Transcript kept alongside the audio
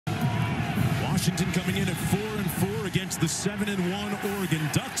Washington coming in at 4-4 against the 7-1 Oregon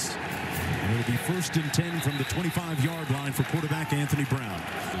Ducks. And it'll be 1st and 10 from the 25-yard line for quarterback Anthony Brown.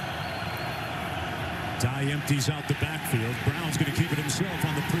 Dye empties out the backfield. Brown's going to keep it himself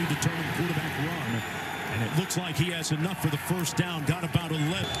on the predetermined quarterback run. And it looks like he has enough for the first down. Got about 11.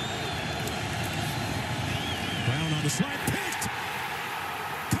 Brown on the slide. Picked!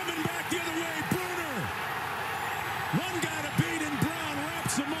 Coming back the other way. Bruner! One guy to beat, and Brown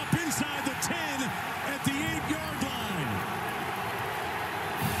wraps him up inside the 10 at the 8-yard line.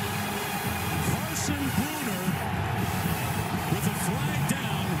 Carson Bruner with a flag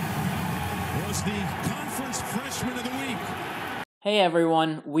down was the conference freshman of the week. Hey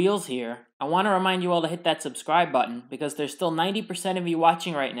everyone, Wheels here. I want to remind you all to hit that subscribe button because there's still 90% of you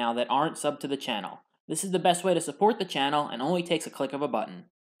watching right now that aren't subbed to the channel. This is the best way to support the channel and only takes a click of a button.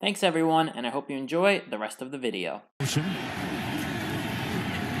 Thanks everyone, and I hope you enjoy the rest of the video.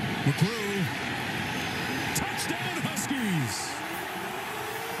 McGrew. Touchdown Huskies!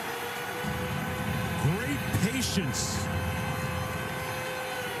 Great patience.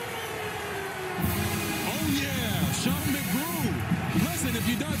 Oh yeah, Sean McGrew. Listen, if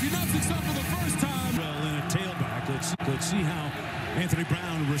you're not successful the first time. Well, in a tailback, let's see how Anthony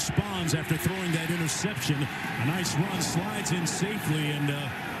Brown responds after throwing that interception. A nice run, slides in safely, and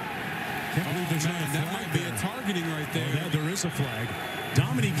can't believe there's not a flag. That might be a targeting right there. Oh, there is a flag.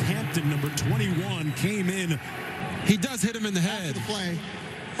 Dominique Hampton, number 21, came in. He does hit him in the head. After the play,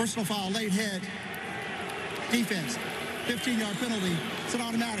 personal foul, late head, defense, 15-yard penalty. It's an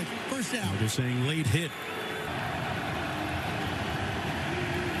automatic. First down. They're saying late hit.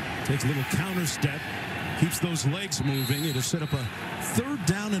 Takes a little counter step. Keeps those legs moving. It'll set up a 3rd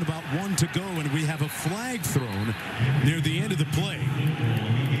down and about 1 to go, and we have a flag thrown near the end of the play.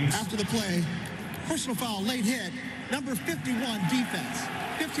 After the play, personal foul, late hit, number 51, defense,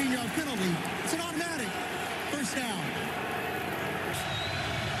 15-yard penalty. It's an automatic. First down.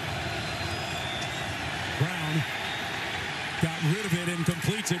 Brown got rid of it and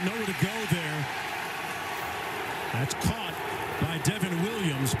completes it. Nowhere to go there. That's caught by Devin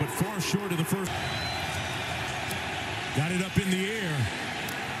Williams, but far short of the first. Got it up in the air.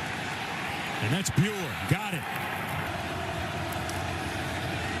 And that's Buer. Got it.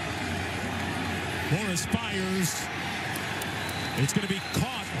 Morris fires. It's going to be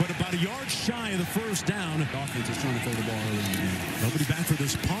caught, but about a yard shy of the first down. The offense is trying to throw the ball early in the game. Nobody back for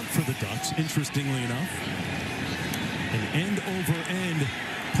this punt for the Ducks, interestingly enough. An end-over-end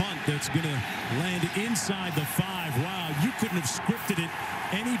punt that's going to land inside the 5. Wow, you couldn't have scripted it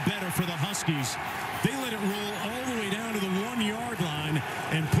any better for the Huskies. They let it roll all the way down to the 1-yard line,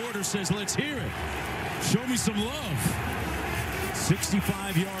 and Porter says, let's hear it. Show me some love.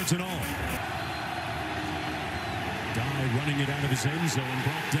 65 yards in all. Dye running it out of his end zone,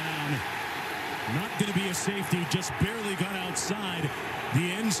 brought down. Not going to be a safety, just barely got outside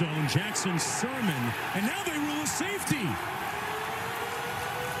the end zone. Jackson Sermon, and now they rule a safety.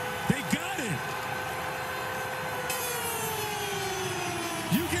 They got it.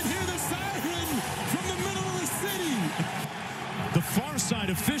 You can hear the siren from the middle of the city. The far side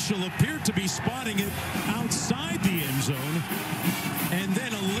official appeared to be spotting it outside the end zone, and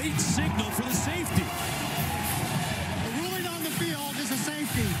then a late signal for the safety. The ruling on the field is a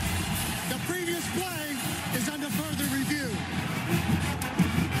safety. The previous play is under further review.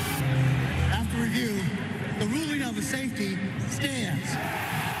 After review, the ruling on the safety stands.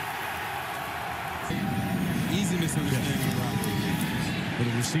 Easy misunderstanding.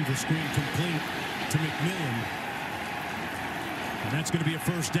 Little receiver screen complete to McMillan. And that's going to be a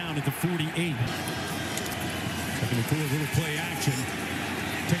first down at the 48. Taking a cool little play action.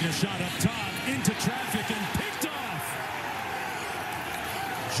 Taking a shot up top into traffic and picked off.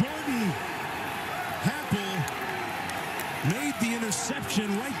 Jordan Happel made the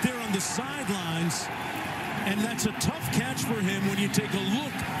interception right there on the sidelines. And that's a tough catch for him when you take a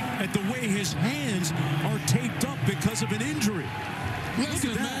look at the way his hands are taped up because of an injury.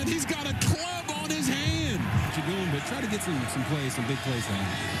 Listen, man, he's got a club on his hand. What you're doing, but try to get some plays, some big plays down.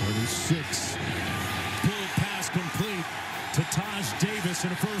 36. Pull pass complete to Taj Davis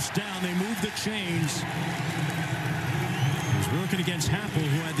and a first down. They move the chains. He's working against Happel,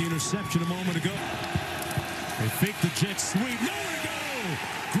 who had the interception a moment ago. They fake the jet sweep. Nowhere to go.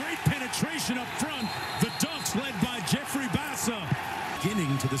 Great penetration up front. The Ducks led by Jeffrey Bassa.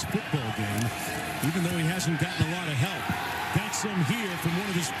 Beginning to this football game, even though he hasn't gotten a lot of help. Got some here from one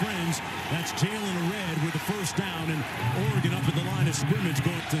of his friends. That's Jalen Red with the first down, and Oregon up at the line of scrimmage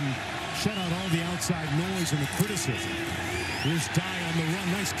going to shut out all the outside noise and the criticism. Here's Dye on the run.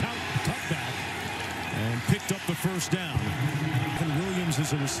 Nice cutback. And picked up the first down. And Williams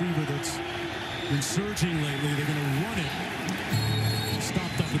is a receiver that's been surging lately. They're going to run it.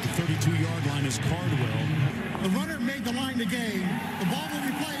 Stopped up at the 32-yard line is Cardwell. The runner made the line to gain. The ball will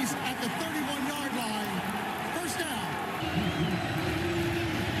be placed at the 31-yard line. First down.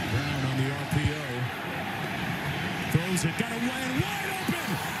 Brown on the RPO. Throws it. Got a wide open.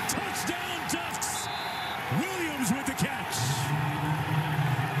 Touchdown, Ducks. Williams with the catch.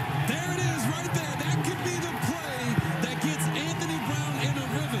 There it is right there. That could be the play that gets Anthony Brown in a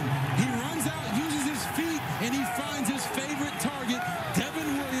rhythm. He runs out, uses his feet, and he finds his favorite target, Devin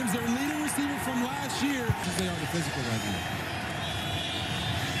Williams, their leading receiver from last year. They are the physical right now.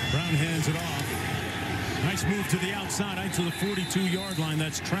 Brown hands it off. Nice move to the outside, out to the 42-yard line.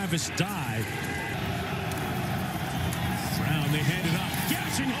 That's Travis Dye. Brown, they hand it off.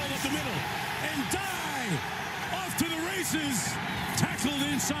 Gashing hole up the middle. And Dye off to the races. Tackled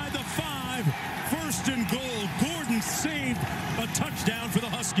inside the 5. First and goal. Gordon saved a touchdown for the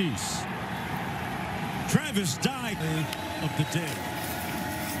Huskies. Travis Dye of the day.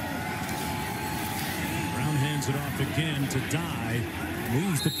 Brown hands it off again to Dye.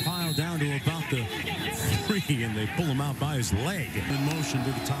 Moves the pile down to about the 3, and they pull him out by his leg. In motion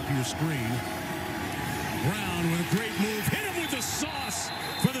to the top of your screen. Brown with a great move. Hit him with the sauce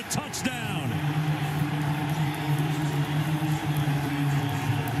for the touchdown.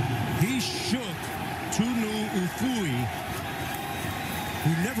 He shook Tunu Ufui,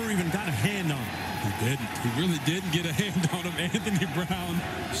 who never even got a hand on him. He didn't. He really didn't get a hand on him. Anthony Brown.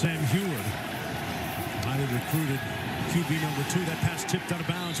 Sam Heward, highly recruited QB number 2. That pass tipped out of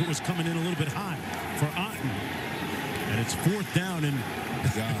bounds. It was coming in a little bit high for Otten. And it's 4th down. And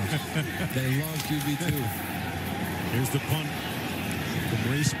gosh, they love QB2. Here's the punt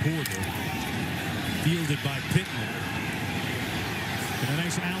from Race Porter. Fielded by Pittman. And a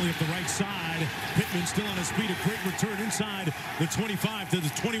nice alley up the right side. Pittman still on his feet. A great return inside the 25 to the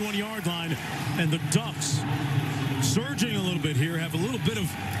 21-yard line. And the Ducks surging a little bit here. Have a little bit of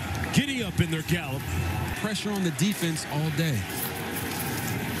giddy up in their gallop. Pressure on the defense all day.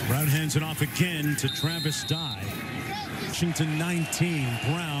 Brown hands it off again to Travis Dye. Washington 19.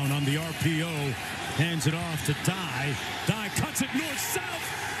 Brown on the RPO. Hands it off to Dye. Dye cuts it north-south.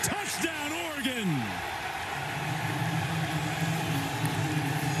 Touchdown, Oregon.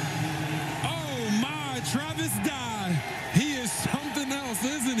 Oh, my. Travis Dye. He is something else,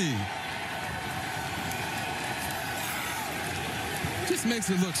 isn't he? Just makes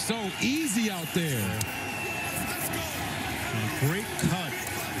it look so easy out there. A great cut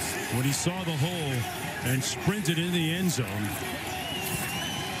when he saw the hole and sprinted in the end zone.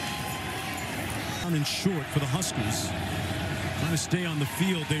 Down and short for the Huskies. Trying to stay on the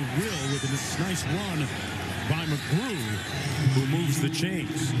field. They will with this nice run by McGrew, who moves the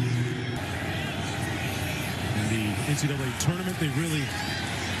chains. In the NCAA tournament, they really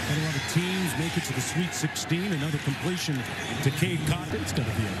had a lot of teams make it to the Sweet 16. Another completion to Cade Cotton. It's got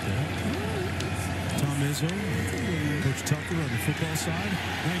to be up there. Tom Izzo, Coach Tucker on the football side.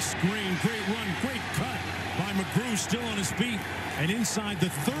 Nice screen, great run, great cut by McGrew, still on his feet. And inside the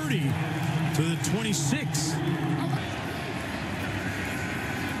 30 to the 26.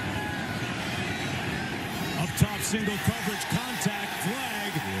 Up top, single coverage, contact,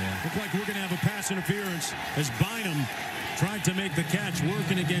 flag. Looked like we're going to have a pass interference as Bynum tried to make the catch,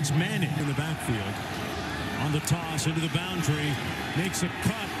 working against Manning in the backfield. On the toss into the boundary, makes a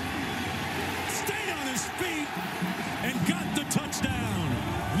cut. Stayed on his feet and got the touchdown.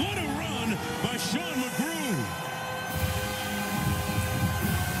 What a run by Sean McGrew.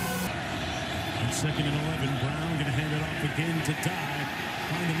 On 2nd and 11, Brown going to hand it off again to Dye.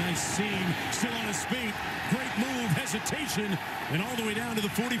 Find a nice seam, still on his feet. Great move, hesitation, and all the way down to the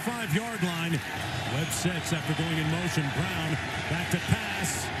 45-yard line. Webb sets after going in motion. Brown back to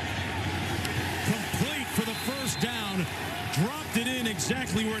pass. Complete for the first down. Dropped it in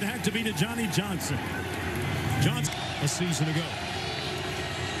exactly where it had to be to Johnny Johnson. Johnson a season ago.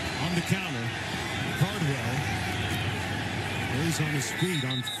 On the counter, Cardwell stays on his feet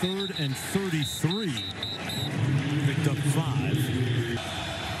on 3rd and 33. Picked up 5.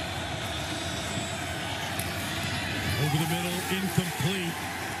 Over the middle, incomplete.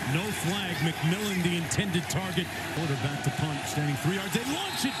 No flag. McMillan, the intended target. Order back to punt, standing 3 yards. They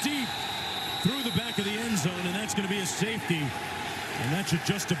launch it deep through the back of the end zone, and that's going to be a safety. And that should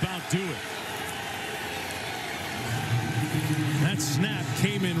just about do it. That snap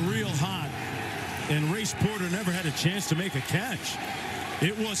came in real hot, and Race Porter never had a chance to make a catch.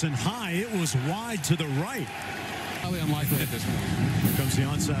 It wasn't high. It was wide to the right. Highly unlikely at this point. Here comes the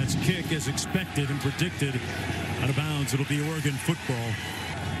onside kick as expected and predicted. Out of bounds, it'll be Oregon football.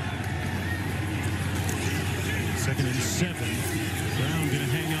 2nd and 7. Brown going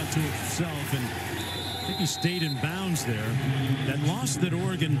to hang out to himself, and I think he stayed in bounds there. That lost that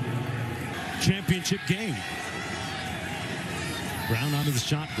Oregon championship game. Brown out of the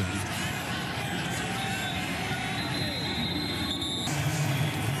shotgun.